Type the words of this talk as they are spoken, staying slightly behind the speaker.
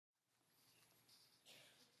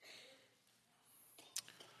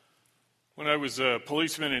When I was a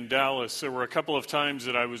policeman in Dallas, there were a couple of times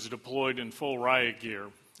that I was deployed in full riot gear.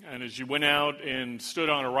 And as you went out and stood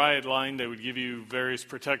on a riot line, they would give you various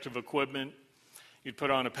protective equipment. You'd put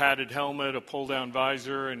on a padded helmet, a pull-down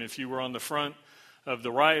visor, and if you were on the front of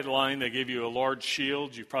the riot line, they gave you a large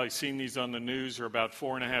shield. You've probably seen these on the news. They're about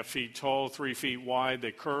 4.5 feet tall, 3 feet wide.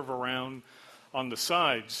 They curve around on the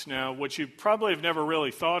sides. Now, what you probably have never really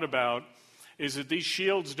thought about is that these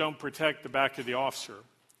shields don't protect the back of the officer.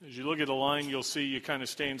 As you look at the line, you'll see you kind of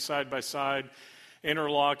stand side by side,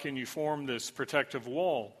 interlock, and you form this protective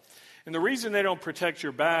wall. And the reason they don't protect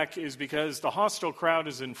your back is because the hostile crowd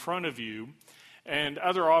is in front of you, and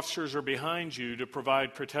other officers are behind you to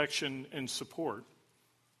provide protection and support.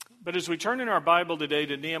 But as we turn in our Bible today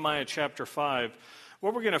to Nehemiah chapter 5,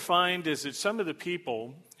 what we're going to find is that some of the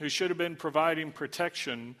people who should have been providing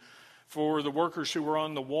protection for the workers who were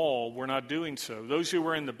on the wall were not doing so. Those who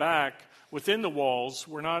were in the back, within the walls,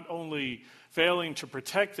 were not only failing to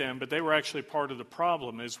protect them, but they were actually part of the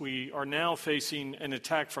problem, as we are now facing an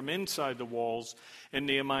attack from inside the walls in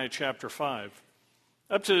Nehemiah chapter 5.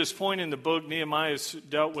 Up to this point in the book, Nehemiah has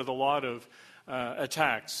dealt with a lot of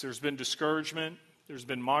attacks. There's been discouragement, there's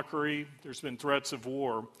been mockery, there's been threats of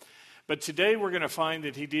war. But today we're going to find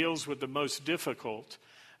that he deals with the most difficult,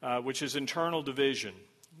 which is internal division.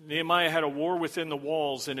 Nehemiah had a war within the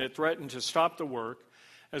walls, and it threatened to stop the work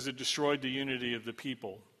as it destroyed the unity of the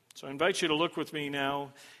people. So I invite you to look with me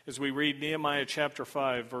now as we read Nehemiah chapter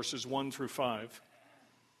 5, verses 1 through 5.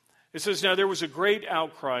 It says, "Now there was a great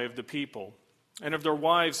outcry of the people and of their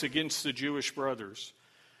wives against the Jewish brothers.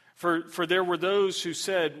 For there were those who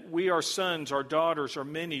said, 'We, our sons, our daughters are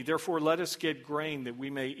many, therefore let us get grain that we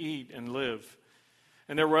may eat and live.'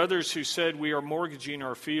 And there were others who said, 'We are mortgaging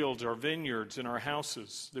our fields, our vineyards, and our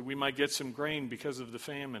houses, that we might get some grain because of the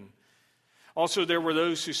famine.' Also there were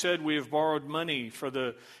those who said, 'We have borrowed money for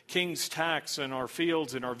the king's tax on our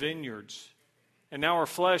fields and our vineyards. And now our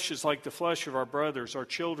flesh is like the flesh of our brothers, our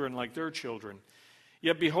children like their children.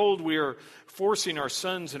 Yet behold, we are forcing our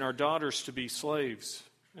sons and our daughters to be slaves.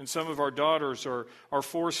 And some of our daughters are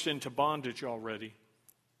forced into bondage already.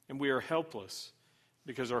 And we are helpless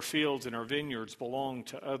because our fields and our vineyards belong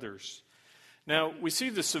to others.'" Now, we see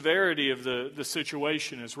the severity of the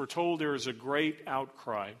situation as we're told there is a great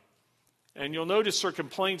outcry. And you'll notice their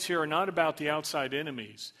complaints here are not about the outside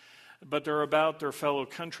enemies, but they're about their fellow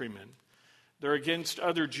countrymen. They're against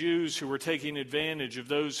other Jews who were taking advantage of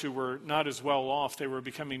those who were not as well off. They were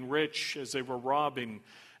becoming rich as they were robbing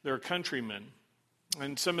their countrymen.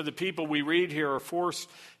 And some of the people we read here are forced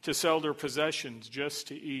to sell their possessions just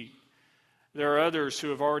to eat. There are others who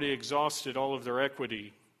have already exhausted all of their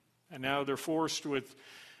equity, and now they're forced with,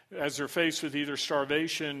 as they're faced with either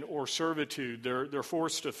starvation or servitude, they're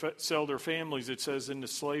forced to sell their families, it says, into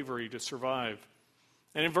slavery to survive.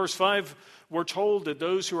 And in verse 5, we're told that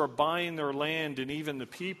those who are buying their land and even the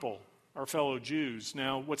people are fellow Jews.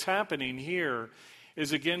 Now, what's happening here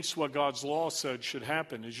is against what God's law said should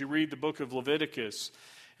happen. As you read the book of Leviticus,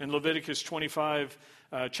 in Leviticus 25,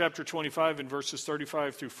 chapter 25, and verses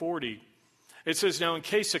 35 through 40, it says, "Now in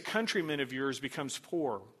case a countryman of yours becomes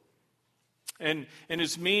poor, and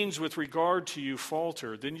his means with regard to you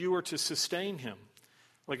falter, then you are to sustain him,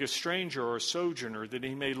 like a stranger or a sojourner, that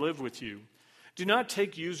he may live with you. Do not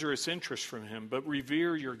take usurious interest from him, but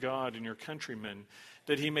revere your God and your countrymen,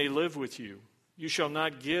 that he may live with you. You shall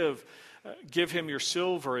not give him your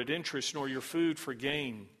silver at interest, nor your food for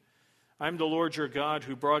gain. I am the Lord your God,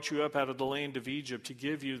 who brought you up out of the land of Egypt to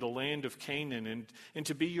give you the land of Canaan and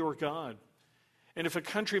to be your God. And if a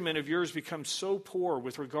countryman of yours becomes so poor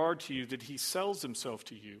with regard to you that he sells himself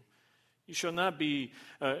to you, you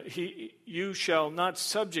shall not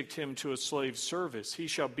subject him to a slave's service. He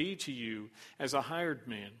shall be to you as a hired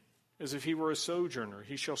man, as if he were a sojourner.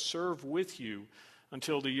 He shall serve with you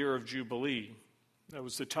until the year of Jubilee." That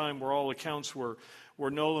was the time where all accounts were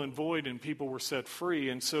null and void and people were set free.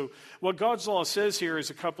 And so what God's law says here is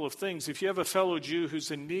a couple of things. If you have a fellow Jew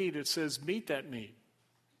who's in need, it says meet that need.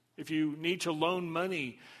 If you need to loan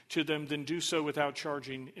money to them, then do so without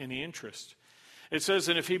charging any interest. It says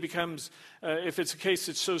that if it's a case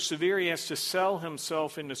that's so severe he has to sell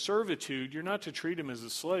himself into servitude, you're not to treat him as a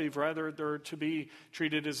slave. Rather, they're to be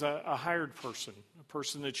treated as a hired person, a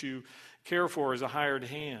person that you care for as a hired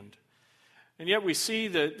hand. And yet we see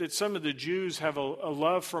that some of the Jews have a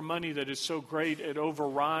love for money that is so great it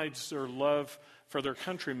overrides their love for their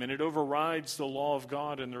countrymen. It overrides the law of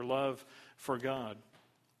God and their love for God.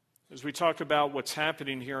 As we talk about what's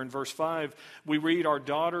happening here in verse 5, we read, "Our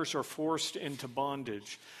daughters are forced into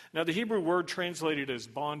bondage." Now, the Hebrew word translated as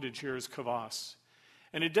bondage here is kavas.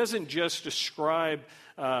 And it doesn't just describe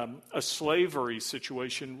a slavery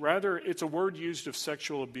situation. Rather, it's a word used of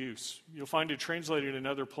sexual abuse. You'll find it translated in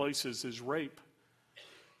other places as rape.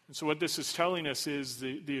 And so what this is telling us is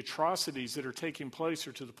the atrocities that are taking place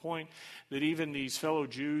are to the point that even these fellow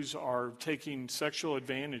Jews are taking sexual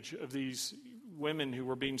advantage of these women who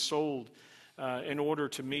were being sold in order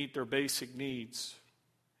to meet their basic needs.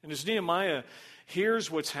 And as Nehemiah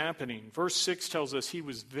hears what's happening, verse 6 tells us he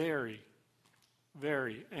was very,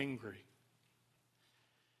 very angry.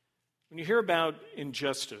 When you hear about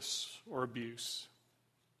injustice or abuse,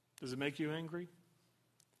 does it make you angry?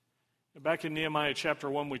 Back in Nehemiah chapter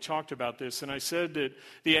 1, we talked about this, and I said that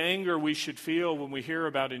the anger we should feel when we hear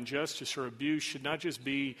about injustice or abuse should not just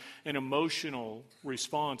be an emotional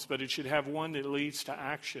response, but it should have one that leads to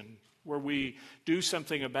action, where we do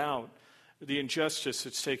something about the injustice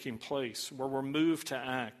that's taking place, where we're moved to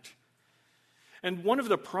act. And one of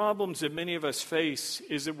the problems that many of us face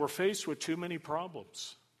is that we're faced with too many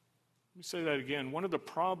problems. Let me say that again. One of the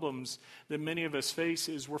problems that many of us face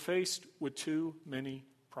is we're faced with too many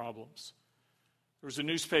problems. There was a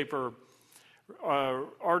newspaper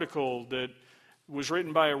article that was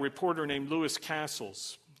written by a reporter named Lewis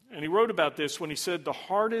Castles. And he wrote about this when he said, "The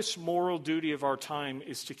hardest moral duty of our time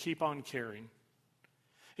is to keep on caring."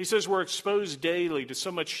 He says we're exposed daily to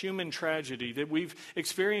so much human tragedy that we've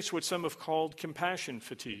experienced what some have called compassion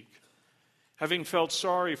fatigue. Having felt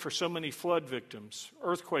sorry for so many flood victims,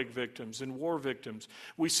 earthquake victims, and war victims,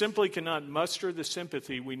 we simply cannot muster the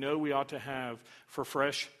sympathy we know we ought to have for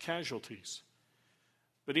fresh casualties.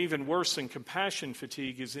 But even worse than compassion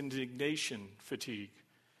fatigue is indignation fatigue.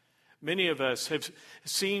 Many of us have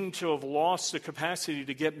seemed to have lost the capacity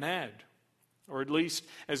to get mad, or at least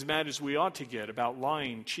as mad as we ought to get about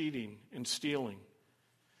lying, cheating, and stealing.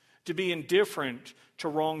 To be indifferent to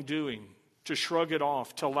wrongdoing, to shrug it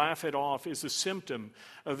off, to laugh it off, is a symptom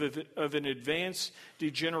of an advanced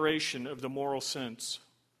degeneration of the moral sense.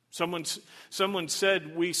 Someone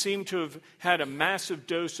said we seem to have had a massive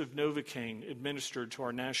dose of Novocaine administered to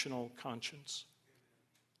our national conscience.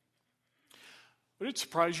 Would it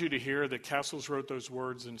surprise you to hear that Castles wrote those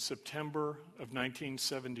words in September of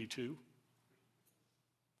 1972?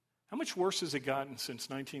 How much worse has it gotten since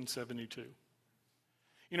 1972?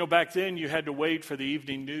 You know, back then you had to wait for the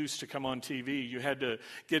evening news to come on TV. You had to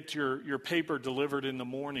get your paper delivered in the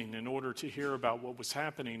morning in order to hear about what was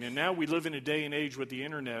happening. And now we live in a day and age with the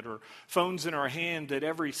internet or phones in our hand that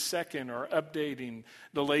every second are updating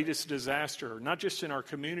the latest disaster, not just in our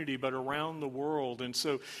community, but around the world. And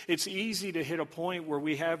so it's easy to hit a point where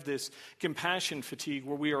we have this compassion fatigue,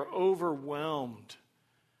 where we are overwhelmed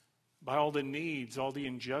by all the needs, all the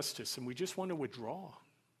injustice, and we just want to withdraw.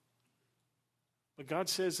 But God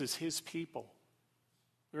says, as His people,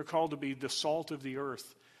 we're called to be the salt of the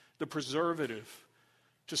earth, the preservative,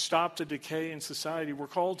 to stop the decay in society. We're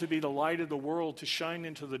called to be the light of the world, to shine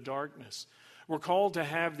into the darkness. We're called to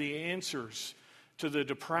have the answers to the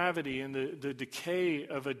depravity and the decay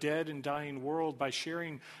of a dead and dying world by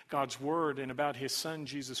sharing God's word and about His Son,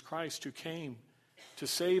 Jesus Christ, who came to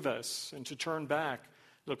save us and to turn back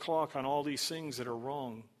the clock on all these things that are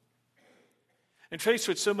wrong. And faced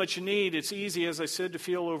with so much need, it's easy, as I said, to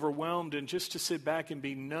feel overwhelmed and just to sit back and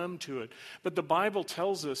be numb to it. But the Bible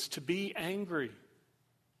tells us to be angry.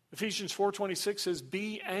 Ephesians 4:26 says,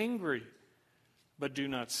 "Be angry, but do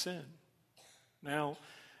not sin." Now,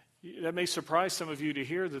 that may surprise some of you to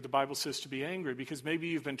hear that the Bible says to be angry, because maybe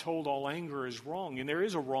you've been told all anger is wrong, and there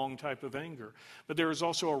is a wrong type of anger. But there is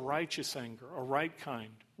also a righteous anger, a right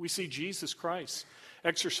kind. We see Jesus Christ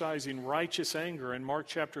exercising righteous anger in Mark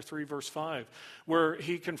chapter 3, verse 5, where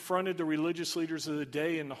He confronted the religious leaders of the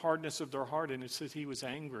day in the hardness of their heart, and it says He was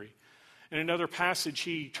angry. In another passage,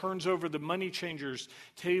 He turns over the money changers'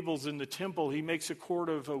 tables in the temple. He makes a cord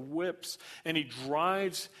of whips, and he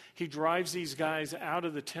drives these guys out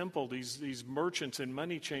of the temple, these merchants and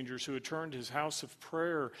money changers who had turned His house of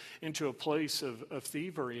prayer into a place of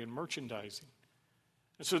thievery and merchandising.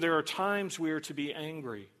 And so there are times we are to be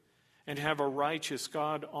angry and have a righteous,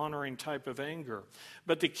 God-honoring type of anger.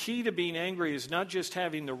 But the key to being angry is not just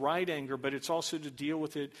having the right anger, but it's also to deal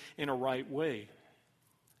with it in a right way.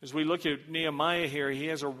 As we look at Nehemiah here, he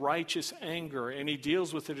has a righteous anger, and he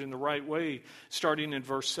deals with it in the right way, starting in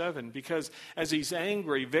verse 7. Because as he's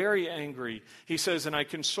angry, very angry, he says, "And I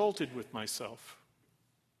consulted with myself,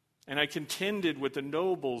 and I contended with the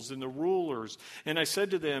nobles and the rulers, and I said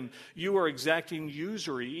to them, 'You are exacting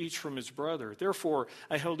usury, each from his brother. Therefore,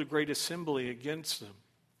 I held a great assembly against them.'"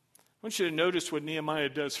 I want you to notice what Nehemiah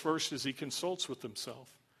does first as he consults with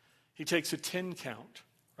himself. He takes a 10 count.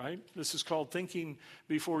 right? This is called thinking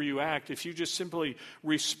before you act. If you just simply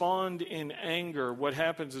respond in anger, what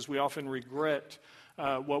happens is we often regret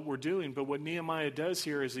what we're doing. But what Nehemiah does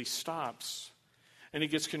here is he stops and he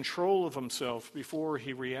gets control of himself before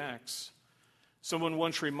he reacts. Someone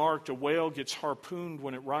once remarked, a whale gets harpooned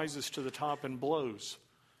when it rises to the top and blows.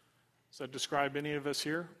 Does that describe any of us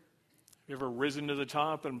here? Have you ever risen to the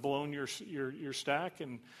top and blown your stack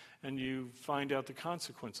and you find out the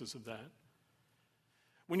consequences of that?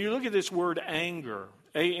 When you look at this word anger,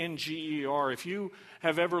 A-N-G-E-R, if you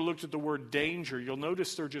have ever looked at the word danger, you'll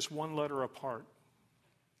notice they're just one letter apart.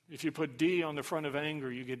 If you put D on the front of anger,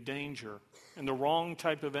 you get danger. And the wrong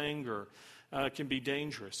type of anger can be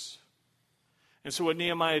dangerous. And so what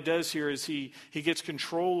Nehemiah does here is he gets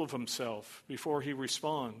control of himself before he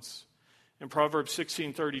responds. In Proverbs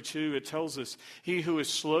 16:32, it tells us, he who is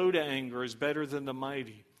slow to anger is better than the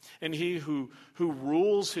mighty, and he who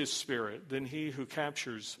rules his spirit than he who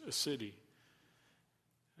captures a city.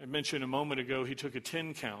 I mentioned a moment ago he took a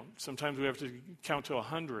 10 count. Sometimes we have to count to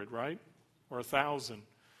 100, right? Or 1,000.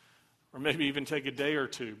 Or maybe even take a day or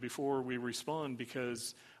two before we respond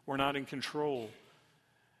because we're not in control.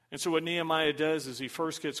 And so what Nehemiah does is he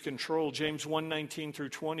first gets control. James 1:19 through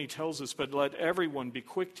 20 tells us, but let everyone be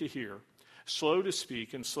quick to hear, slow to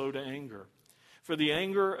speak, and slow to anger. For the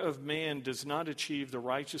anger of man does not achieve the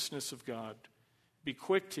righteousness of God. Be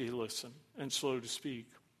quick to listen and slow to speak.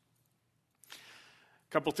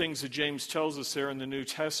 A couple things that James tells us there in the New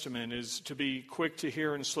Testament is to be quick to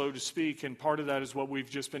hear and slow to speak. And part of that is what we've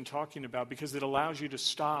just been talking about because it allows you to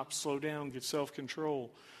stop, slow down, get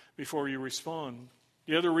self-control before you respond.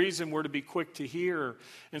 The other reason we're to be quick to hear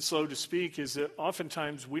and slow to speak is that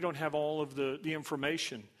oftentimes we don't have all of the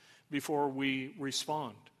information before we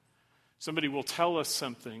respond. Somebody will tell us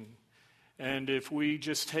something, and if we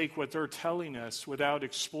just take what they're telling us without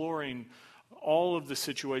exploring all of the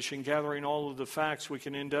situation, gathering all of the facts, we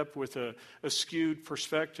can end up with a skewed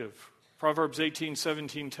perspective. Proverbs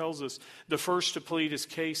 18:17 tells us, the first to plead his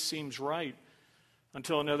case seems right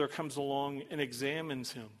until another comes along and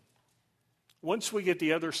examines him. Once we get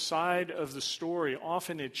the other side of the story,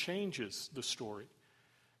 often it changes the story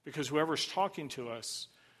because whoever's talking to us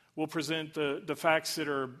will present the facts that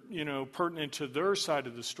are, pertinent to their side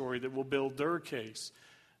of the story that will build their case.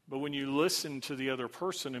 But when you listen to the other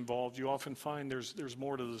person involved, you often find there's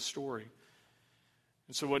more to the story.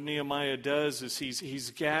 And so what Nehemiah does is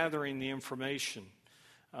he's gathering the information.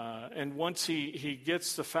 And once he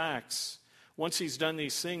gets the facts, once he's done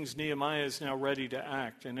these things, Nehemiah is now ready to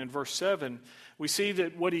act. And in verse 7, we see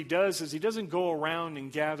that what he does is he doesn't go around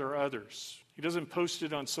and gather others. He doesn't post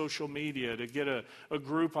it on social media to get a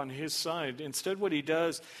group on his side. Instead, what he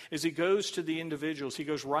does is he goes to the individuals. He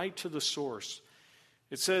goes right to the source.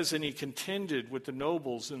 It says, and he contended with the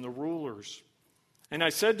nobles and the rulers. And I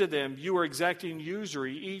said to them, you are exacting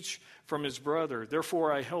usury, each from his brother.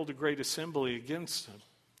 Therefore, I held a great assembly against them.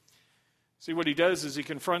 See, what he does is he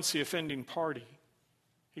confronts the offending party.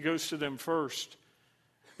 He goes to them first.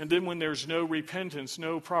 And then when there's no repentance,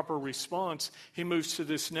 no proper response, he moves to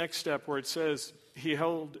this next step where it says he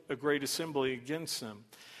held a great assembly against them.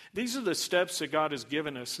 These are the steps that God has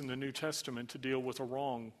given us in the New Testament to deal with a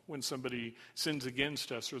wrong when somebody sins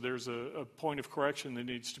against us or there's a point of correction that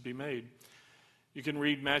needs to be made. You can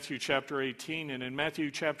read Matthew chapter 18, and in Matthew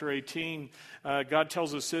chapter 18, God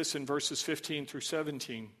tells us this in verses 15 through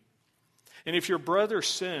 17. And if your brother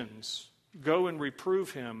sins, go and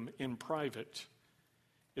reprove him in private.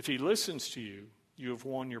 If he listens to you, you have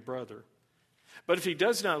won your brother. But if he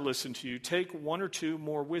does not listen to you, take one or two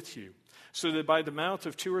more with you, so that by the mouth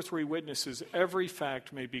of 2 or 3 witnesses every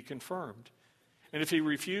fact may be confirmed. And if he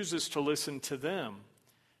refuses to listen to them,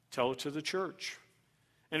 tell it to the church.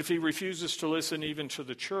 And if he refuses to listen even to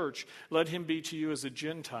the church, let him be to you as a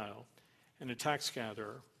Gentile and a tax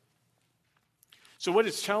gatherer. So what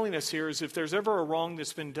it's telling us here is if there's ever a wrong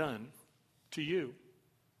that's been done to you,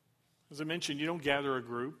 as I mentioned, you don't gather a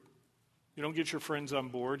group. You don't get your friends on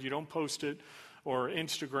board. You don't post it or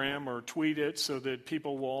Instagram or tweet it so that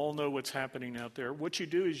people will all know what's happening out there. What you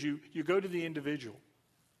do is you go to the individual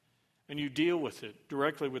and you deal with it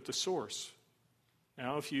directly with the source.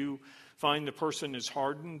 Now, if you find the person has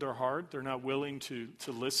hardened their heart, they're not willing to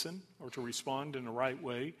listen or to respond in the right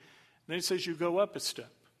way, then it says you go up a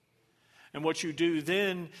step. And what you do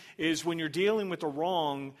then is when you're dealing with a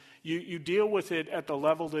wrong, you deal with it at the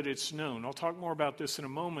level that it's known. I'll talk more about this in a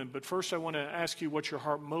moment, but first I want to ask you what your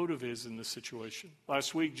heart motive is in this situation.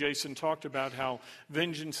 Last week, Jason talked about how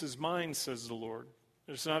vengeance is mine, says the Lord.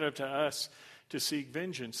 It's not up to us to seek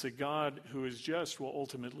vengeance, that God, who is just, will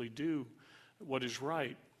ultimately do what is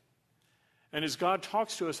right. And as God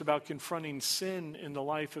talks to us about confronting sin in the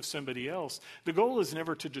life of somebody else, the goal is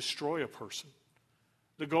never to destroy a person.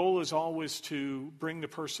 The goal is always to bring the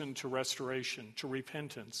person to restoration, to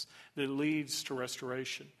repentance that leads to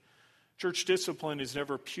restoration. Church discipline is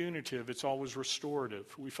never punitive, it's always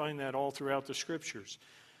restorative. We find that all throughout the Scriptures.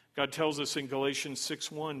 God tells us in Galatians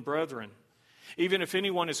 6:1, "Brethren, even if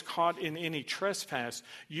anyone is caught in any trespass,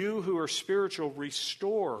 you who are spiritual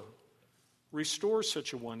restore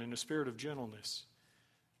such a one in a spirit of gentleness."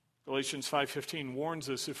 Galatians 5:15 warns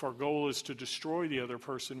us if our goal is to destroy the other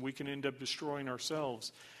person, we can end up destroying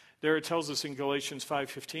ourselves. There it tells us in Galatians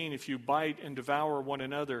 5:15, "If you bite and devour one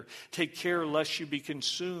another, take care lest you be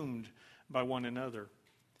consumed by one another."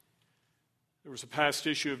 There was a past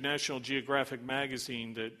issue of National Geographic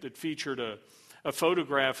magazine that featured a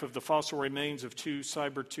photograph of the fossil remains of two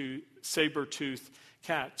saber-toothed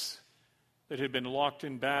cats that had been locked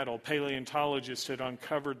in battle. Paleontologists had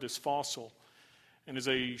uncovered this fossil. And as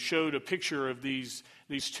they showed a picture of these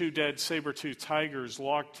two dead saber-toothed tigers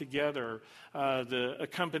locked together, the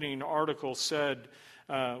accompanying article said,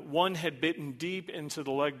 one had bitten deep into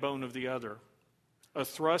the leg bone of the other, a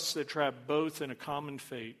thrust that trapped both in a common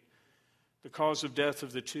fate. The cause of death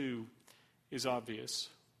of the two is obvious.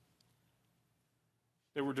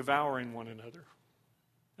 They were devouring one another,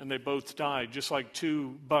 and they both died, just like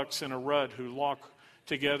two bucks in a rut who lock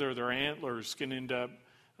together. Their antlers can end up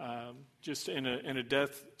just in a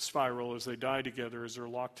death spiral as they die together, as they're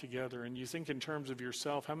locked together. And you think in terms of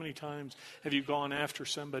yourself, how many times have you gone after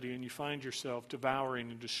somebody and you find yourself devouring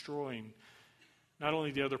and destroying not only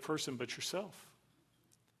the other person but yourself?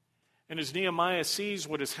 And as Nehemiah sees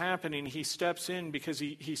what is happening, he steps in because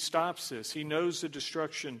he stops this. He knows the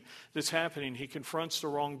destruction that's happening. He confronts the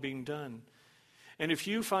wrong being done. And if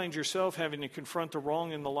you find yourself having to confront the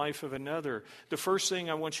wrong in the life of another, the first thing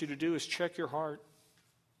I want you to do is check your heart.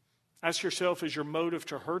 Ask yourself, is your motive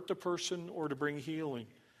to hurt the person or to bring healing?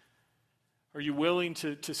 Are you willing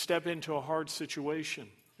to step into a hard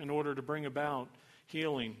situation in order to bring about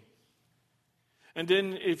healing? And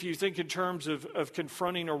then if you think in terms of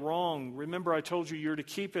confronting a wrong, remember I told you you're to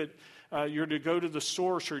keep it, you're to go to the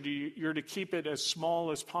source, or you're to keep it as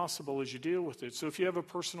small as possible as you deal with it. So if you have a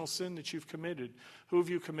personal sin that you've committed, who have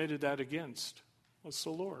you committed that against? Well, it's the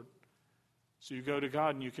Lord. So you go to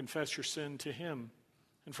God and you confess your sin to Him.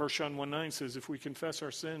 And 1 John 1:9 says, if we confess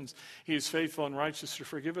our sins, He is faithful and righteous to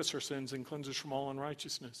forgive us our sins and cleanse us from all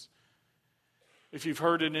unrighteousness. If you've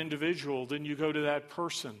hurt an individual, then you go to that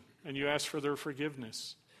person and you ask for their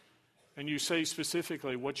forgiveness. And you say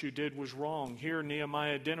specifically what you did was wrong. Here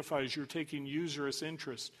Nehemiah identifies you're taking usurious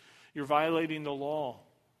interest. You're violating the law.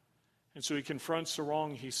 And so he confronts the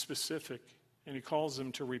wrong. He's specific. And he calls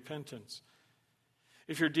them to repentance.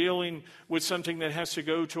 If you're dealing with something that has to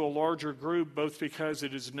go to a larger group, both because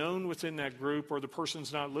it is known within that group or the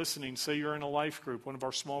person's not listening, say you're in a life group, one of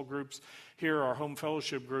our small groups here, our home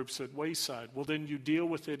fellowship groups at Wayside, well, then you deal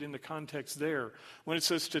with it in the context there. When it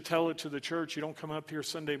says to tell it to the church, you don't come up here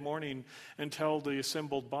Sunday morning and tell the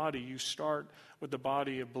assembled body. You start with the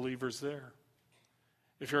body of believers there.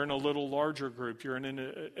 If you're in a little larger group, you're in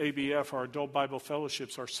an ABF, our Adult Bible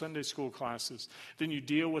Fellowships, our Sunday school classes, then you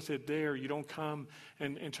deal with it there. You don't come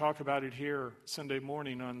and talk about it here Sunday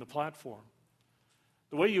morning on the platform.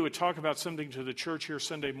 The way you would talk about something to the church here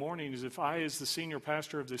Sunday morning is if I, as the senior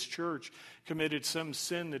pastor of this church, committed some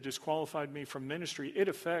sin that disqualified me from ministry, it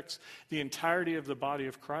affects the entirety of the body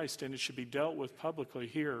of Christ, and it should be dealt with publicly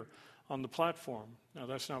here on the platform. Now,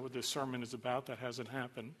 that's not what this sermon is about. That hasn't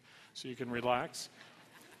happened, so you can relax.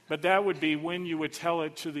 But that would be when you would tell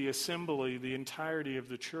it to the assembly, the entirety of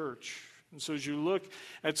the church. And so as you look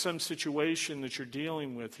at some situation that you're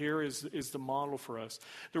dealing with, here is the model for us.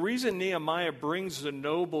 The reason Nehemiah brings the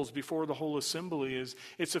nobles before the whole assembly is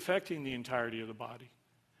it's affecting the entirety of the body.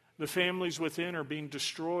 The families within are being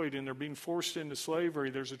destroyed and they're being forced into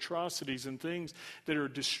slavery. There's atrocities and things that are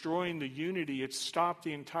destroying the unity. It's stopped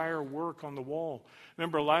the entire work on the wall.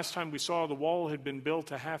 Remember, last time we saw the wall had been built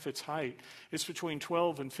to half its height. It's between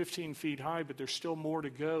 12 and 15 feet high, but there's still more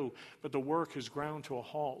to go. But the work has ground to a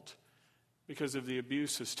halt because of the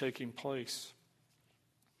abuse that's taking place.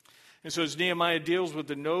 And so as Nehemiah deals with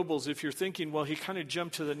the nobles, if you're thinking, well, he kind of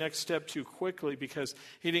jumped to the next step too quickly because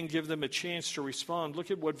he didn't give them a chance to respond, look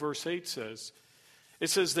at what verse 8 says. It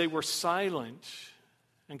says they were silent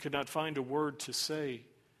and could not find a word to say.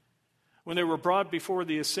 When they were brought before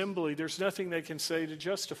the assembly, there's nothing they can say to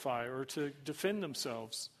justify or to defend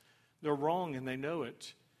themselves. They're wrong and they know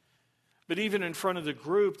it. But even in front of the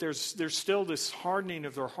group, there's still this hardening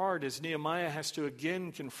of their heart as Nehemiah has to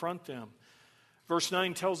again confront them. Verse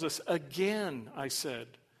 9 tells us, again, I said,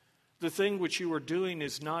 the thing which you are doing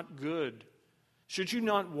is not good. Should you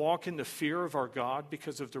not walk in the fear of our God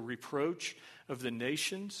because of the reproach of the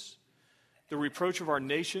nations? The reproach of our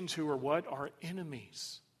nations who are what? Our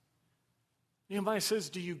enemies. Nehemiah says,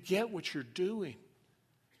 do you get what you're doing?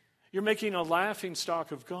 You're making a laughing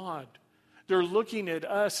stock of God. They're looking at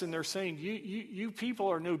us and they're saying, you people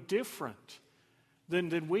are no different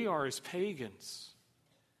than we are as pagans.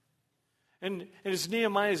 And as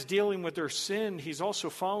Nehemiah is dealing with their sin, he's also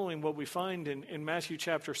following what we find in Matthew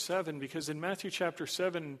chapter 7, because in Matthew chapter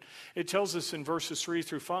 7, it tells us in verses 3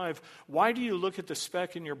 through 5, why do you look at the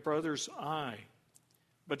speck in your brother's eye,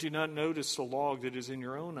 but do not notice the log that is in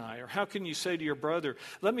your own eye? Or how can you say to your brother,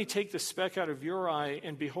 let me take the speck out of your eye,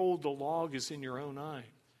 and behold, the log is in your own eye?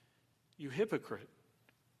 You hypocrite.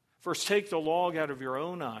 First take the log out of your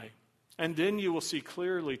own eye, and then you will see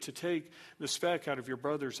clearly to take the speck out of your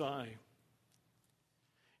brother's eye.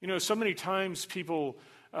 You know, so many times people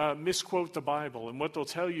misquote the Bible, and what they'll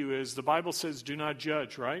tell you is the Bible says do not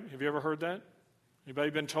judge, right? Have you ever heard that? Anybody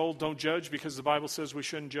been told don't judge because the Bible says we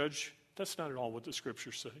shouldn't judge? That's not at all what the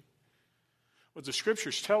Scriptures say. What the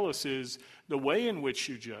Scriptures tell us is the way in which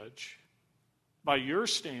you judge, by your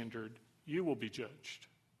standard, you will be judged.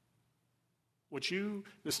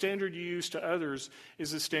 The standard you use to others is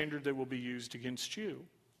the standard that will be used against you.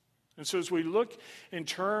 And so as we look in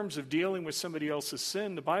terms of dealing with somebody else's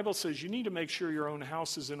sin, the Bible says you need to make sure your own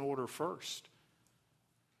house is in order first.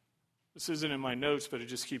 This isn't in my notes, but it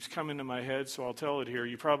just keeps coming to my head, so I'll tell it here.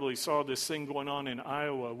 You probably saw this thing going on in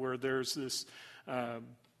Iowa where there's this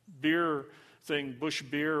beer thing. Busch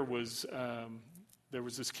Beer was, there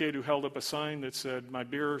was this kid who held up a sign that said, my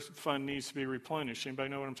beer fund needs to be replenished. Anybody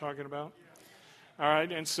know what I'm talking about? All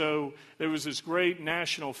right, and so there was this great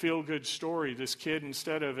national feel-good story. This kid,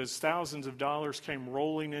 instead of as thousands of dollars came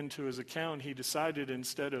rolling into his account, he decided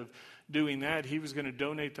instead of doing that, he was going to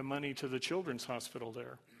donate the money to the children's hospital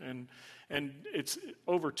there. And it's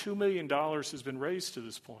over $2 million has been raised to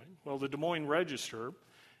this point. Well, the Des Moines Register,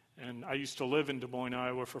 and I used to live in Des Moines,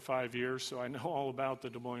 Iowa for 5 years, so I know all about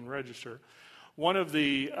the Des Moines Register. One of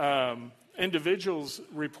the individuals,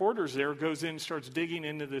 reporters there, goes in and starts digging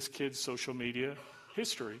into this kid's social media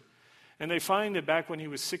history. And they find that back when he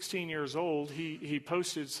was 16 years old, he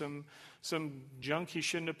posted some junk he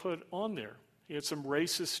shouldn't have put on there. He had some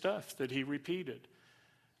racist stuff that he repeated.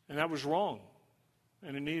 And that was wrong.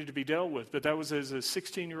 And it needed to be dealt with. But that was as a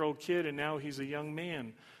 16-year-old kid, and now he's a young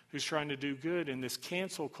man who's trying to do good. In this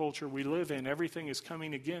cancel culture we live in, everything is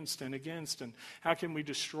coming against, and how can we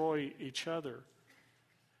destroy each other?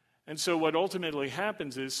 And so what ultimately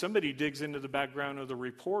happens is somebody digs into the background of the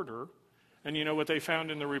reporter, and you know what they found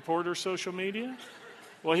in the reporter's social media?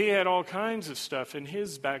 Well, he had all kinds of stuff in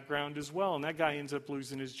his background as well, and that guy ends up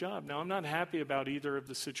losing his job. Now, I'm not happy about either of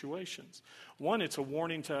the situations. One, it's a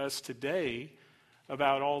warning to us today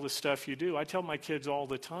about all the stuff you do. I tell my kids all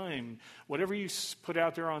the time, whatever you put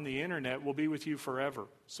out there on the internet will be with you forever.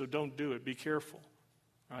 So don't do it. Be careful,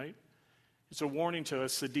 right? It's a warning to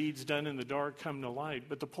us, the deeds done in the dark come to light.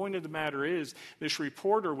 But the point of the matter is, this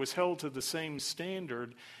reporter was held to the same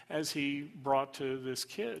standard as he brought to this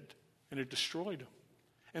kid, and it destroyed him.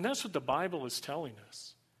 And that's what the Bible is telling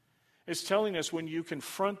us. It's telling us when you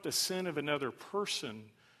confront the sin of another person,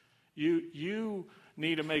 you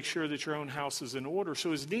need to make sure that your own house is in order.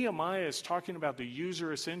 So as Nehemiah is talking about the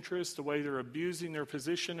usurious interest, the way they're abusing their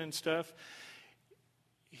position and stuff,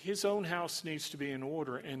 his own house needs to be in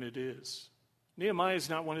order, and it is. Nehemiah is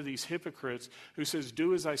not one of these hypocrites who says,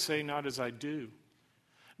 do as I say, not as I do.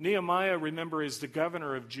 Nehemiah, remember, is the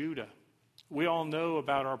governor of Judah. We all know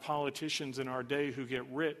about our politicians in our day who get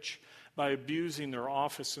rich by abusing their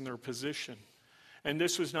office and their position. And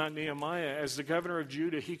this was not Nehemiah. As the governor of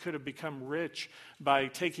Judah, he could have become rich by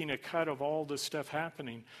taking a cut of all this stuff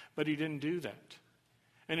happening, but he didn't do that.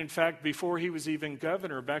 And in fact, before he was even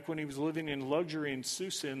governor, back when he was living in luxury in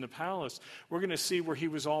Susa in the palace, we're going to see where he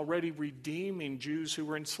was already redeeming Jews who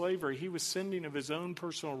were in slavery. He was sending of his own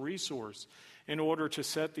personal resource in order to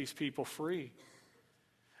set these people free.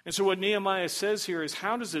 And so what Nehemiah says here is,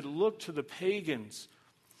 how does it look to the pagans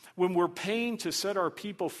when we're paying to set our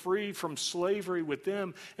people free from slavery with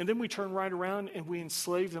them, and then we turn right around and we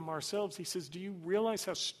enslave them ourselves? He says, do you realize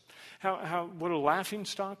what a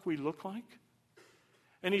laughingstock we look like?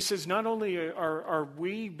 And he says, not only are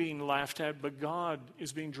we being laughed at, but God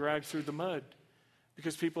is being dragged through the mud,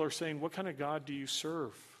 because people are saying, what kind of God do you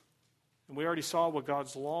serve? And we already saw what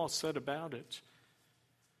God's law said about it.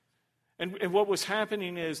 And what was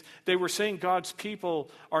happening is they were saying God's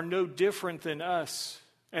people are no different than us,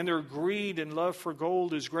 and their greed and love for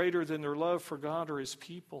gold is greater than their love for God or his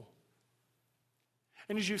people.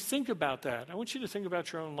 And as you think about that, I want you to think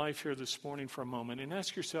about your own life here this morning for a moment and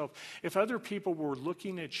ask yourself, if other people were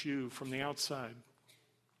looking at you from the outside,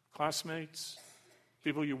 classmates,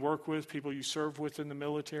 people you work with, people you serve with in the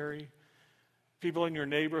military, people in your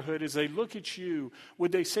neighborhood, as they look at you,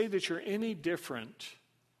 would they say that you're any different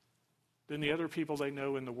than the other people they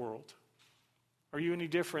know in the world? Are you any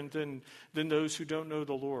different than those who don't know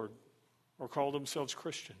the Lord or call themselves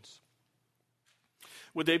Christians?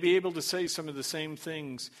 Would they be able to say some of the same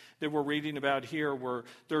things that we're reading about here, where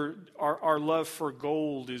our love for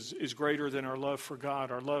gold is greater than our love for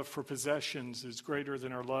God, our love for possessions is greater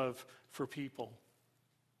than our love for people?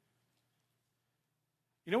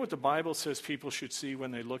 You know what the Bible says people should see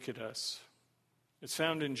when they look at us? It's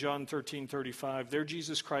found in John 13:35. There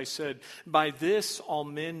Jesus Christ said, "By this all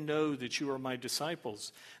men know that you are my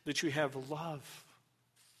disciples, that you have love,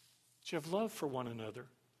 that you have love for one another."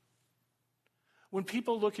 When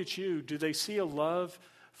people look at you, do they see a love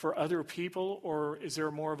for other people, or is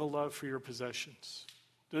there more of a love for your possessions?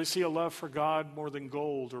 Do they see a love for God more than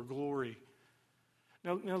gold or glory?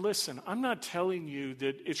 Now listen, I'm not telling you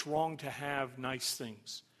that it's wrong to have nice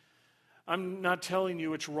things. I'm not telling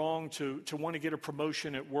you it's wrong to want to get a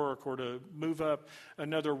promotion at work or to move up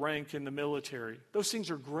another rank in the military. Those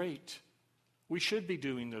things are great. We should be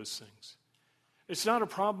doing those things. It's not a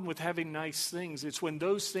problem with having nice things. It's when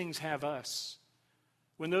those things have us.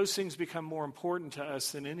 When those things become more important to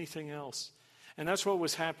us than anything else. And that's what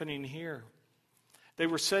was happening here. They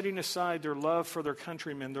were setting aside their love for their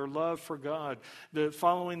countrymen, their love for God,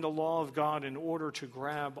 following the law of God in order to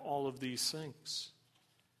grab all of these things.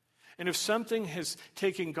 And if something has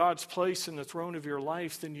taken God's place in the throne of your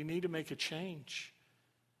life, then you need to make a change.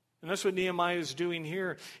 And that's what Nehemiah is doing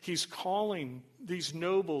here. He's calling these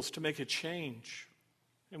nobles to make a change.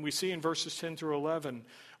 And we see in verses 10 through 11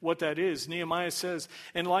 what that is. Nehemiah says,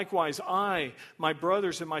 "And likewise I, my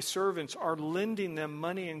brothers and my servants, are lending them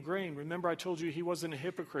money and grain." Remember, I told you he wasn't a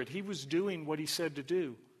hypocrite. He was doing what he said to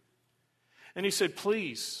do. And he said,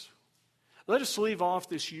 "Please, let us leave off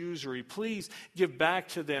this usury. Please give back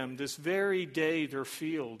to them this very day their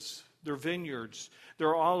fields, their vineyards,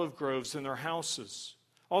 their olive groves, and their houses.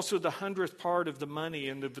 Also the 100th part of the money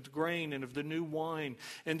and of the grain and of the new wine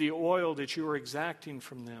and the oil that you are exacting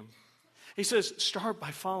from them." He says, start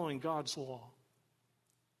by following God's law.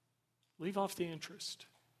 Leave off the interest.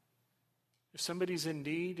 If somebody's in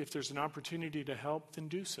need, if there's an opportunity to help, then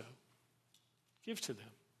do so. Give to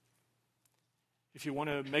them. If you want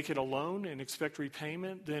to make it a loan and expect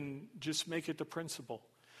repayment, then just make it the principal.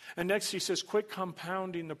 And next he says, quit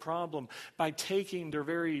compounding the problem by taking their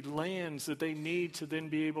very lands that they need to then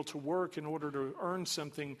be able to work in order to earn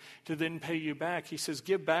something to then pay you back. He says,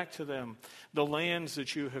 give back to them the lands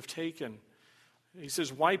that you have taken. He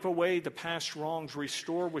says, wipe away the past wrongs,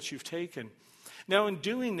 restore what you've taken. Now in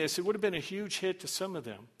doing this, it would have been a huge hit to some of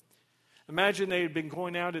them. Imagine they had been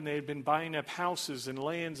going out and they had been buying up houses and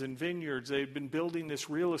lands and vineyards. They had been building this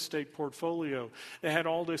real estate portfolio. They had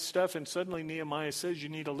all this stuff, and suddenly Nehemiah says you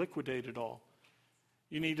need to liquidate it all.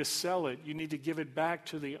 You need to sell it. You need to give it back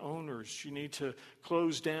to the owners. You need to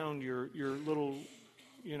close down your little,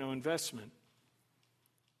 investment.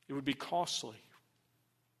 It would be costly.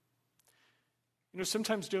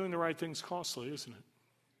 Sometimes doing the right thing is costly, isn't it?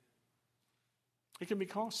 It can be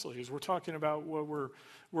costly, as we're talking about what we're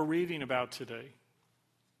reading about today.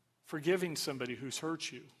 Forgiving somebody who's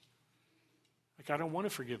hurt you. Like, I don't want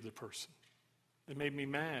to forgive the person. They made me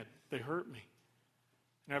mad. They hurt me.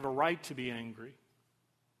 And I have a right to be angry.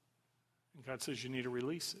 And God says you need to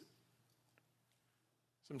release it.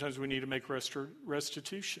 Sometimes we need to make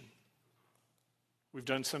restitution. We've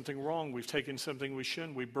done something wrong. We've taken something we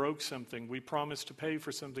shouldn't. We broke something. We promised to pay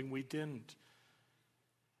for something we didn't.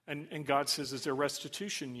 And God says, is there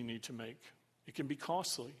restitution you need to make? It can be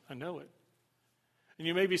costly. I know it. And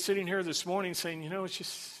you may be sitting here this morning saying,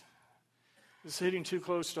 it's hitting too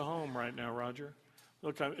close to home right now, Roger.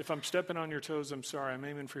 Look, if I'm stepping on your toes, I'm sorry. I'm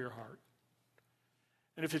aiming for your heart.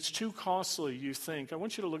 And if it's too costly, you think, I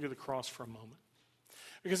want you to look at the cross for a moment.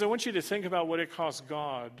 Because I want you to think about what it cost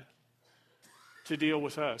God to deal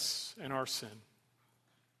with us and our sin.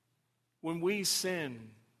 When we sin,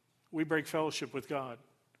 we break fellowship with God.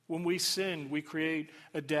 When we sin, we create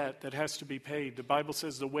a debt that has to be paid. The Bible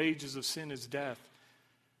says the wages of sin is death,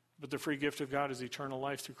 but the free gift of God is eternal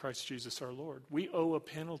life through Christ Jesus our Lord. We owe a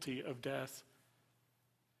penalty of death.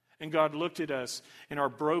 And God looked at us in our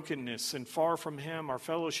brokenness, and far from Him, our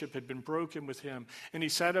fellowship had been broken with Him. And He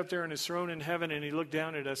sat up there in His throne in heaven, and He looked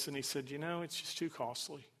down at us, and He said, it's just too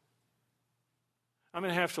costly. I'm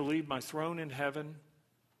going to have to leave my throne in heaven.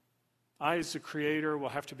 I, as the creator, will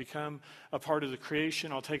have to become a part of the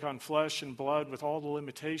creation. I'll take on flesh and blood with all the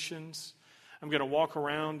limitations. I'm going to walk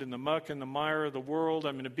around in the muck and the mire of the world.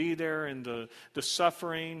 I'm going to be there in the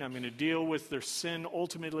suffering. I'm going to deal with their sin,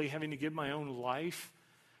 ultimately having to give my own life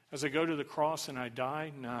as I go to the cross and I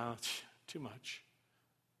die. No, too much.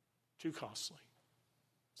 Too costly.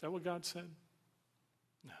 Is that what God said?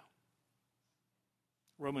 No.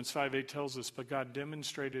 Romans 5:8 tells us, but God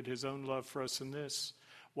demonstrated his own love for us in this.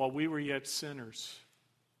 While we were yet sinners,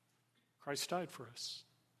 Christ died for us.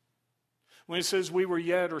 When it says we were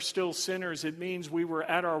yet or still sinners, it means we were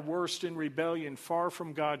at our worst in rebellion, far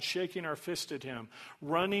from God, shaking our fist at him,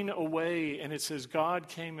 running away. And it says God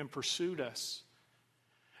came and pursued us.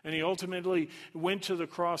 And he ultimately went to the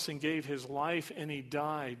cross and gave his life, and he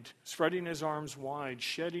died, spreading his arms wide,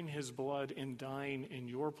 shedding his blood and dying in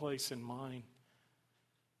your place and mine.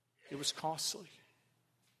 It was costly.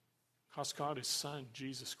 It cost God his Son,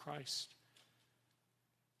 Jesus Christ.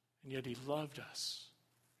 And yet he loved us,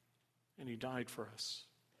 and he died for us.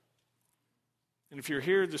 And if you're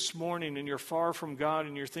here this morning and you're far from God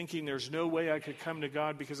and you're thinking there's no way I could come to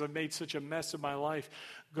God because I've made such a mess of my life,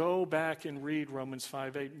 go back and read Romans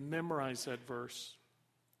 5:8. Memorize that verse.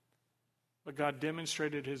 But God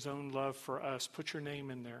demonstrated his own love for us. Put your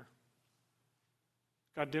name in there.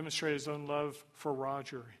 God demonstrated his own love for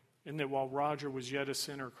Roger, in that while Roger was yet a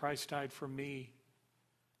sinner, Christ died for me.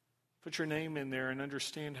 Put your name in there and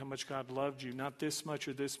understand how much God loved you. Not this much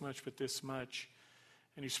or this much, but this much.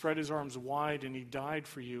 And he spread his arms wide and he died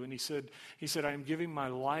for you. And he said, I am giving my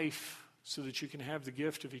life so that you can have the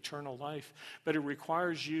gift of eternal life. But it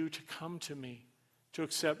requires you to come to me, to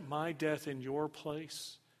accept my death in your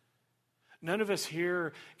place. None of us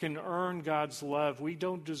here can earn God's love. We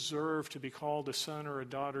don't deserve to be called a son or a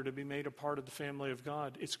daughter, to be made a part of the family of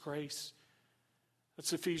God. It's grace.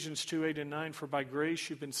 That's Ephesians 2:8 and 9. For by grace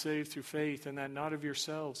you've been saved through faith, and that not of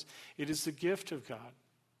yourselves. It is the gift of God,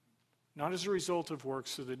 not as a result of works,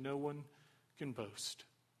 so that no one can boast.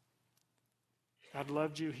 God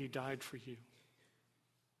loved you. He died for you.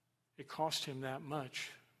 It cost him that much.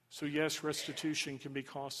 So yes, restitution can be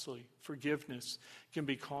costly. Forgiveness can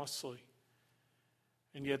be costly.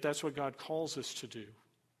 And yet that's what God calls us to do.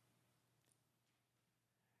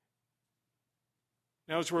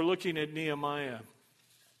 Now, as we're looking at Nehemiah,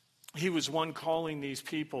 he was one calling these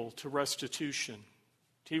people to restitution.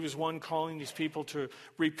 He was one calling these people to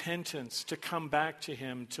repentance, to come back to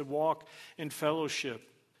him, to walk in fellowship.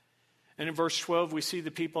 And in verse 12, we see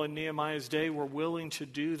the people in Nehemiah's day were willing to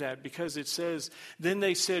do that, because it says, then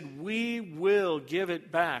they said, we will give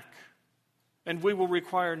it back, and we will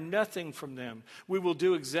require nothing from them. We will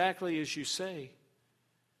do exactly as you say.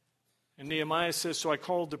 And Nehemiah says, so I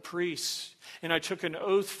called the priests, and I took an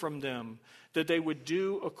oath from them that they would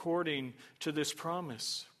do according to this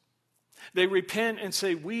promise. They repent and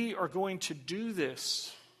say, we are going to do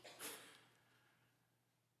this.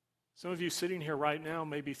 Some of you sitting here right now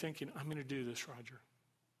may be thinking, I'm going to do this, Roger.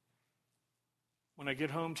 When I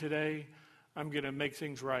get home today, I'm going to make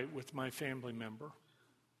things right with my family member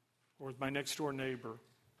or with my next door neighbor.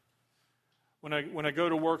 When I go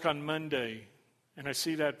to work on Monday and I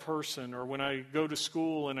see that person, or when I go to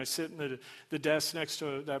school and I sit in the desk next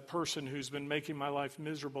to that person who's been making my life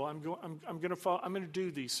miserable, I'm going to do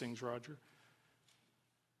these things, Roger.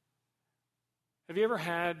 Have you ever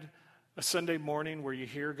had a Sunday morning where you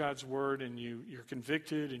hear God's word and you're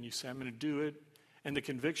convicted and you say, I'm going to do it, and the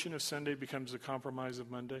conviction of Sunday becomes the compromise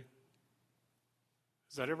of Monday?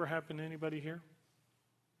 Has that ever happened to anybody here?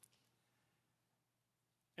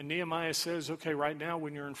 And Nehemiah says, okay, right now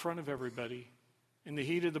when you're in front of everybody, in the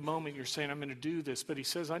heat of the moment, you're saying, I'm going to do this. But he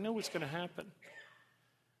says, I know what's going to happen.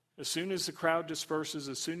 As soon as the crowd disperses,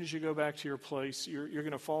 as soon as you go back to your place, you're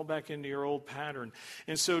going to fall back into your old pattern.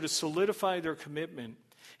 And so to solidify their commitment,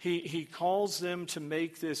 he calls them to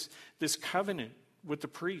make this covenant with the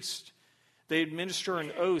priest. They administer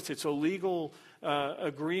an oath. It's a legal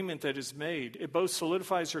agreement that is made. It both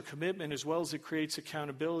solidifies their commitment as well as it creates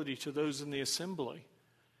accountability to those in the assembly.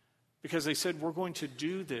 Because they said, we're going to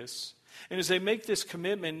do this. And as they make this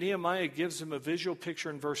commitment, Nehemiah gives them a visual picture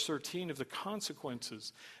in verse 13 of the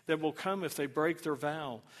consequences that will come if they break their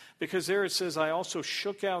vow. Because there it says, I also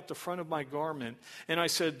shook out the front of my garment, and I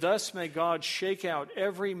said, thus may God shake out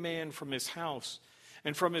every man from his house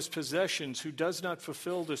and from his possessions who does not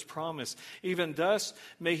fulfill this promise. Even thus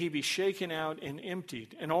may he be shaken out and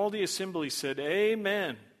emptied. And all the assembly said,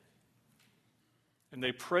 Amen. And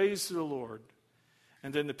they praised the Lord.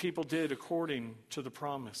 And then the people did according to the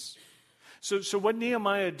promise. So what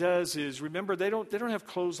Nehemiah does is, remember, they don't have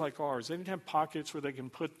clothes like ours. They didn't have pockets where they can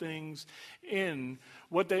put things in.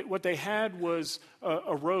 What they had was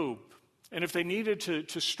a robe. And if they needed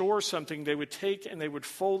to store something, they would take and they would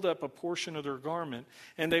fold up a portion of their garment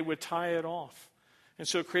and they would tie it off. And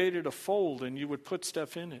so it created a fold and you would put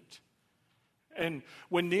stuff in it. And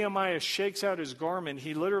when Nehemiah shakes out his garment,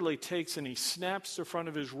 he literally takes and he snaps the front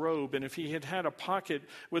of his robe. And if he had had a pocket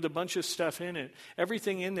with a bunch of stuff in it,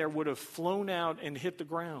 everything in there would have flown out and hit the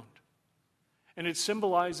ground. And it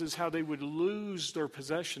symbolizes how they would lose their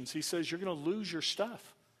possessions. He says, you're going to lose your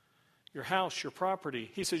stuff, your house, your property.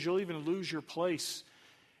 He says, you'll even lose your place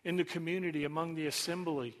in the community, among the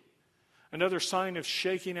assembly. Another sign of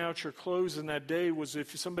shaking out your clothes in that day was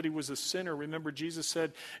if somebody was a sinner. Remember, Jesus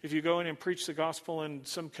said, if you go in and preach the gospel in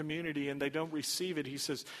some community and they don't receive it, he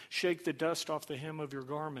says, shake the dust off the hem of your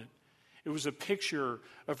garment. It was a picture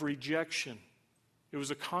of rejection. It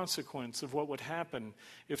was a consequence of what would happen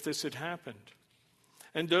if this had happened.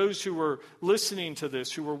 And those who were listening to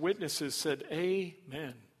this, who were witnesses, said,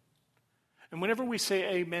 amen. And whenever we say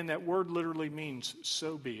amen, that word literally means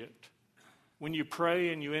so be it. When you pray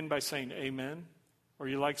and you end by saying amen, or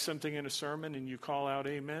you like something in a sermon and you call out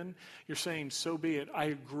amen, you're saying so be it. I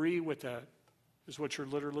agree with that, is what you're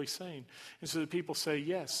literally saying. And so the people say,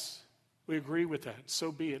 yes, we agree with that.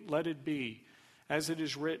 So be it. Let it be as it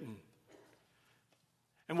is written.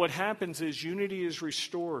 And what happens is unity is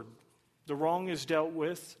restored. The wrong is dealt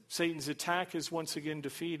with. Satan's attack is once again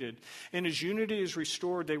defeated. And as unity is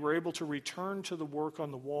restored, they were able to return to the work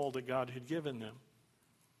on the wall that God had given them.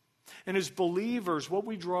 And as believers, what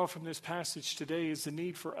we draw from this passage today is the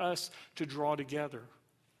need for us to draw together,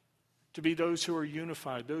 to be those who are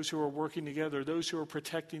unified, those who are working together, those who are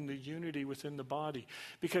protecting the unity within the body.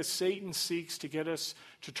 Because Satan seeks to get us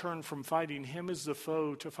to turn from fighting him as the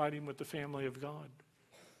foe to fighting with the family of God.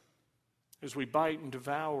 As we bite and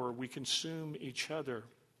devour, we consume each other.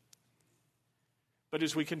 But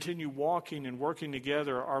as we continue walking and working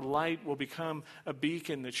together, our light will become a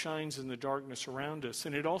beacon that shines in the darkness around us.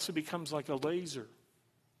 And it also becomes like a laser.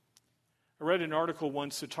 I read an article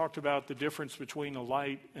once that talked about the difference between a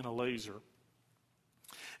light and a laser.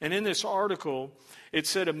 And in this article, it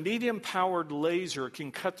said a medium-powered laser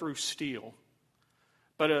can cut through steel.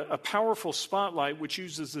 But a powerful spotlight, which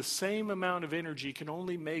uses the same amount of energy, can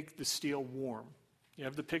only make the steel warm. You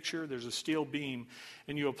have the picture, there's a steel beam,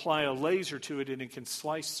 and you apply a laser to it and it can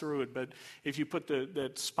slice through it. But if you put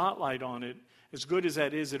that spotlight on it, as good as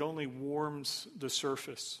that is, it only warms the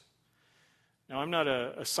surface. Now, I'm not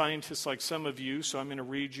a scientist like some of you, so I'm going to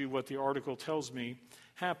read you what the article tells me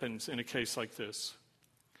happens in a case like this.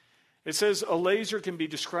 It says, a laser can be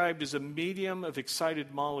described as a medium of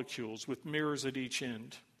excited molecules with mirrors at each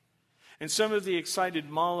end. And some of the excited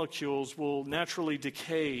molecules will naturally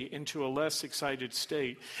decay into a less excited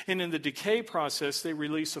state. And in the decay process, they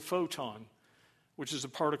release a photon, which is a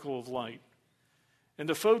particle of light. And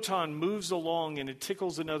the photon moves along and it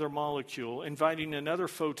tickles another molecule, inviting another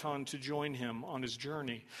photon to join him on his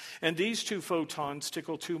journey. And these two photons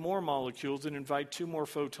tickle two more molecules and invite two more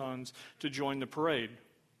photons to join the parade.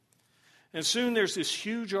 And soon there's this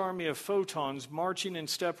huge army of photons marching in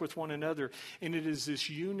step with one another, and it is this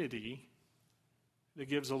unity that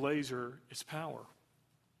gives a laser its power.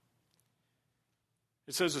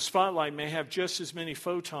 It says a spotlight may have just as many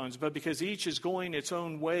photons, but because each is going its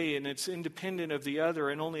own way and it's independent of the other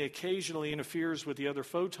and only occasionally interferes with the other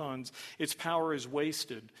photons, its power is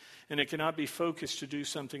wasted, and it cannot be focused to do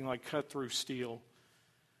something like cut through steel.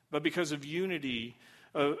 But because of unity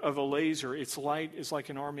of a laser, its light is like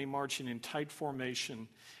an army marching in tight formation,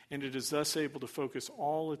 and it is thus able to focus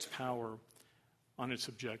all its power on its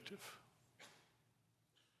objective.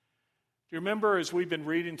 Do you remember, as we've been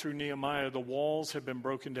reading through Nehemiah, the walls have been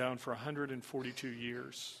broken down for 142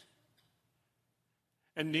 years.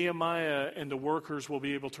 And Nehemiah and the workers will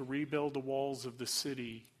be able to rebuild the walls of the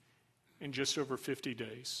city in just over 50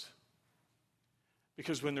 days.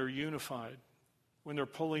 Because when they're unified, when they're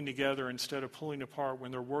pulling together instead of pulling apart,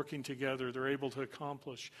 when they're working together, they're able to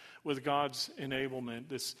accomplish, with God's enablement,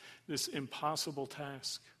 this impossible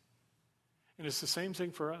task. And it's the same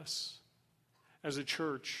thing for us as a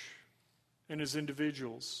church and as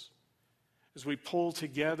individuals. As we pull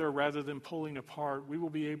together rather than pulling apart, we will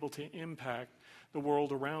be able to impact the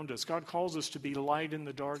world around us. God calls us to be light in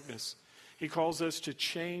the darkness. He calls us to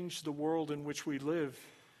change the world in which we live.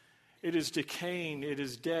 It is decaying, it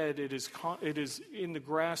is dead, it is in the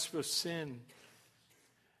grasp of sin.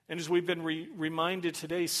 And as we've been reminded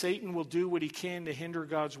today, Satan will do what he can to hinder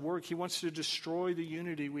God's work. He wants to destroy the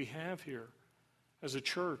unity we have here as a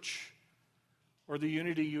church, or the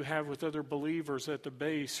unity you have with other believers at the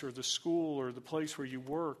base or the school or the place where you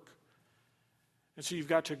work. And so you've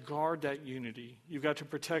got to guard that unity. You've got to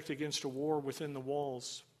protect against a war within the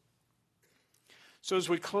walls. So as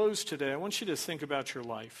we close today, I want you to think about your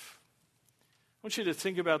life. I want you to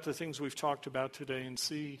think about the things we've talked about today and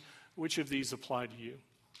see which of these apply to you.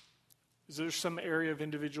 Is there some area of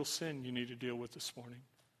individual sin you need to deal with this morning?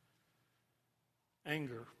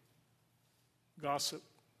 Anger, gossip,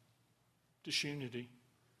 disunity.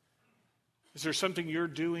 Is there something you're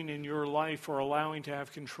doing in your life or allowing to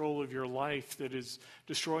have control of your life that is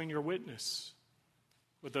destroying your witness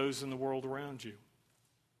with those in the world around you?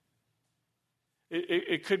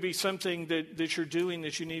 It could be something that you're doing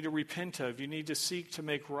that you need to repent of. You need to seek to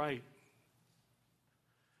make right.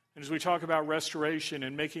 And as we talk about restoration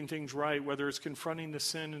and making things right, whether it's confronting the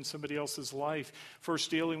sin in somebody else's life,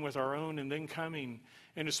 first dealing with our own and then coming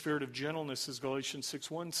in a spirit of gentleness, as Galatians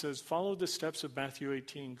 6:1 says, follow the steps of Matthew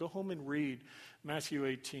 18. Go home and read Matthew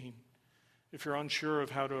 18 if you're unsure of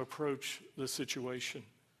how to approach the situation.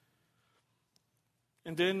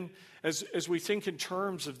 And then as we think in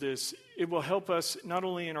terms of this, it will help us not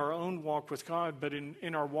only in our own walk with God, but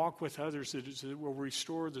in our walk with others. It will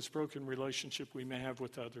restore this broken relationship we may have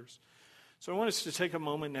with others. So I want us to take a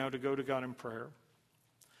moment now to go to God in prayer.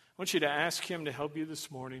 I want you to ask Him to help you this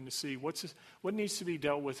morning to see what needs to be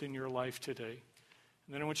dealt with in your life today.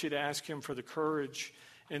 And then I want you to ask Him for the courage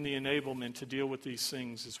and the enablement to deal with these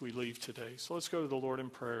things as we leave today. So let's go to the Lord in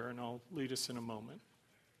prayer, and I'll lead us in a moment.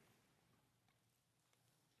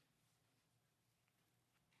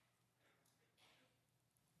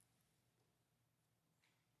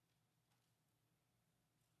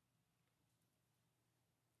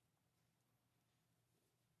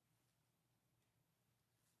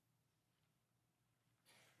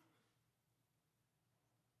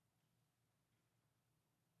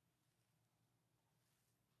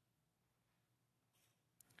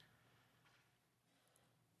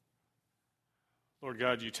 Lord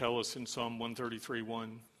God, you tell us in Psalm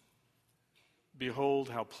 133:1, behold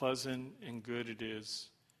how pleasant and good it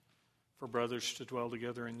is for brothers to dwell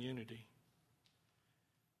together in unity.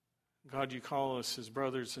 God, you call us as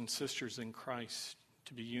brothers and sisters in Christ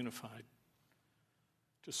to be unified,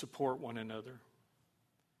 to support one another,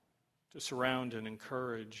 to surround and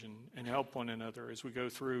encourage and help one another as we go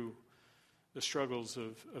through the struggles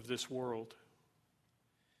of this world.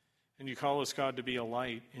 And you call us, God, to be a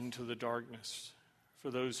light into the darkness for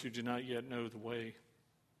those who do not yet know the way.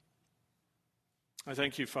 I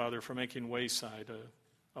thank you, Father, for making Wayside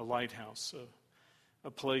a lighthouse, a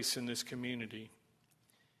place in this community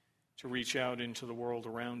to reach out into the world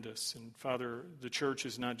around us. And Father, the church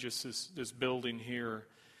is not just this building here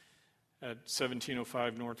at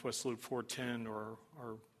 1705 Northwest Loop 410 or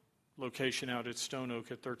our location out at Stone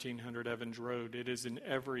Oak at 1300 Evans Road. It is in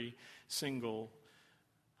every single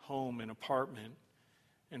home and apartment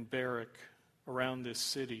and barrack around this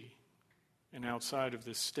city and outside of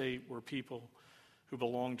this state where people who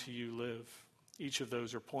belong to you live. Each of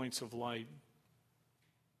those are points of light.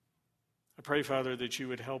 I pray, Father, that you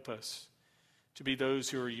would help us to be those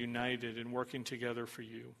who are united and working together for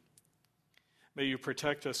you. May you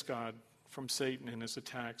protect us, God, from Satan and his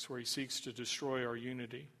attacks where he seeks to destroy our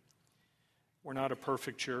unity. We're not a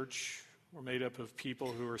perfect church. We're made up of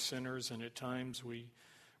people who are sinners, and at times we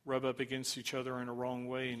rub up against each other in a wrong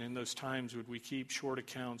way. And in those times, would we keep short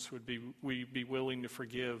accounts? Would we be willing to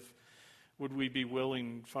forgive? Would we be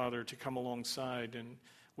willing, Father, to come alongside and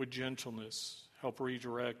with gentleness help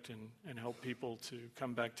redirect and help people to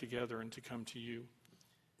come back together and to come to you?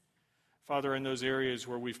 Father, in those areas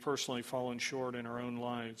where we've personally fallen short in our own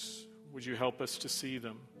lives, would you help us to see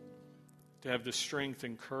them, to have the strength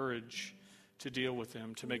and courage to deal with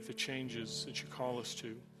them, to make the changes that you call us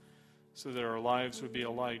to, so that our lives would be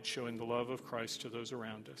a light showing the love of Christ to those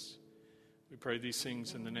around us. We pray these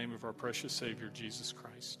things in the name of our precious Savior, Jesus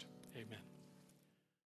Christ. Amen.